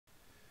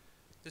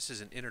This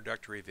is an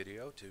introductory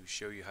video to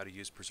show you how to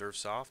use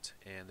PreserveSoft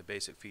and the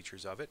basic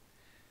features of it.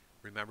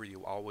 Remember,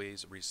 you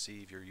always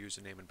receive your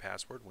username and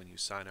password when you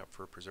sign up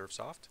for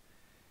PreserveSoft.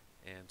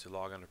 And to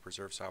log on to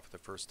PreserveSoft for the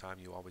first time,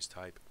 you always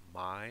type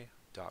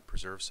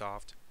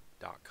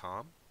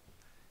my.preservesoft.com.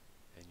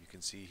 And you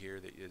can see here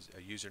that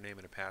a username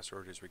and a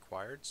password is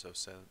required, so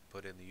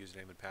put in the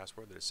username and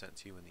password that is sent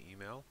to you in the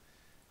email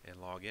and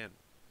log in.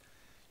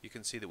 You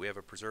can see that we have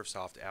a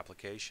PreserveSoft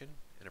application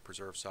and a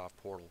PreserveSoft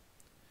portal.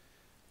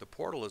 The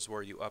portal is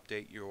where you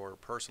update your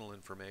personal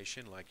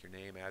information like your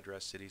name,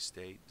 address, city,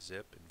 state,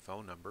 zip, and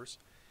phone numbers.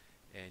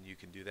 And you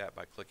can do that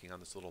by clicking on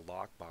this little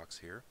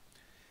lockbox here.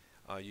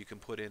 You can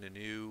put in a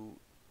new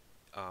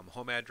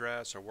home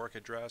address or work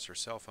address or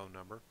cell phone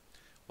number.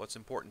 What's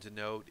important to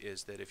note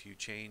is that if you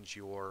change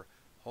your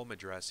home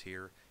address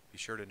here, be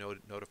sure to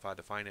notify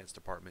the finance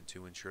department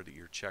to ensure that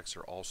your checks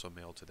are also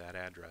mailed to that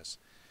address.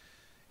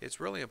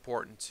 It's really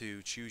important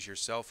to choose your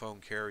cell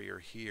phone carrier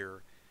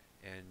here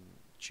and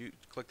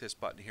click this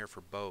button here for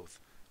both.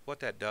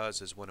 What that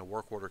does is when a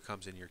work order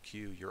comes in your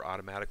queue, you're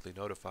automatically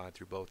notified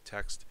through both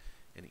text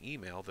and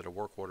email that a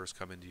work order has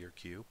come into your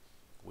queue.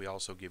 We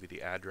also give you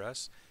the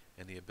address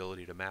and the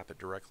ability to map it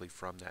directly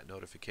from that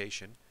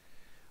notification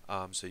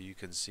so you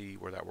can see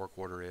where that work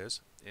order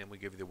is, and we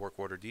give you the work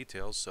order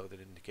details so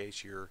that in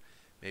case you're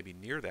maybe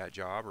near that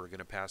job or going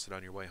to pass it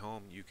on your way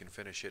home, you can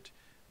finish it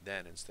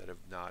then instead of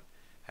not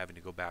having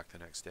to go back the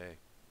next day.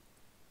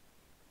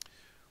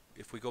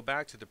 If we go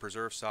back to the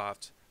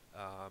PreserveSoft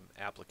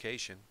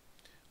application,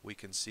 we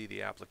can see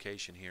the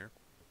application here,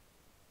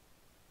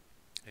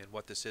 and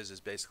what this is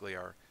basically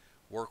our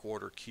work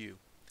order queue.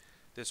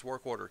 This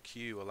work order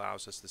queue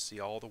allows us to see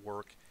all the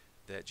work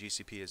that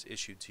GCP has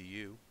issued to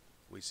you.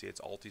 We see it's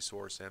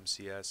Altisource,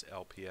 MCS,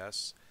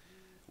 LPS,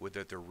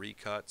 whether they're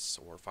recuts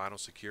or final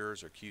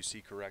secures or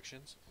QC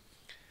corrections,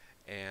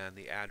 and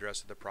the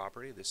address of the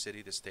property, the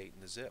city, the state,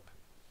 and the zip.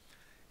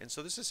 And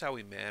so this is how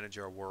we manage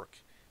our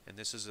work. And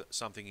this is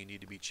something you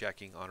need to be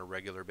checking on a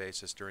regular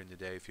basis during the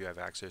day if you have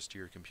access to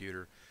your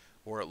computer,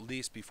 or at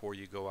least before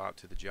you go out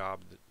to the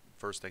job the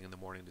first thing in the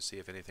morning to see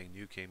if anything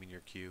new came in your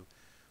queue,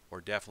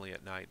 or definitely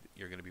at night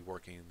you're going to be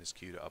working in this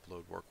queue to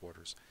upload work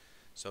orders.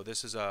 So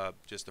this is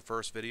just the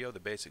first video, the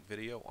basic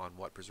video on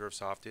what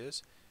PreserveSoft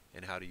is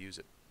and how to use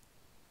it.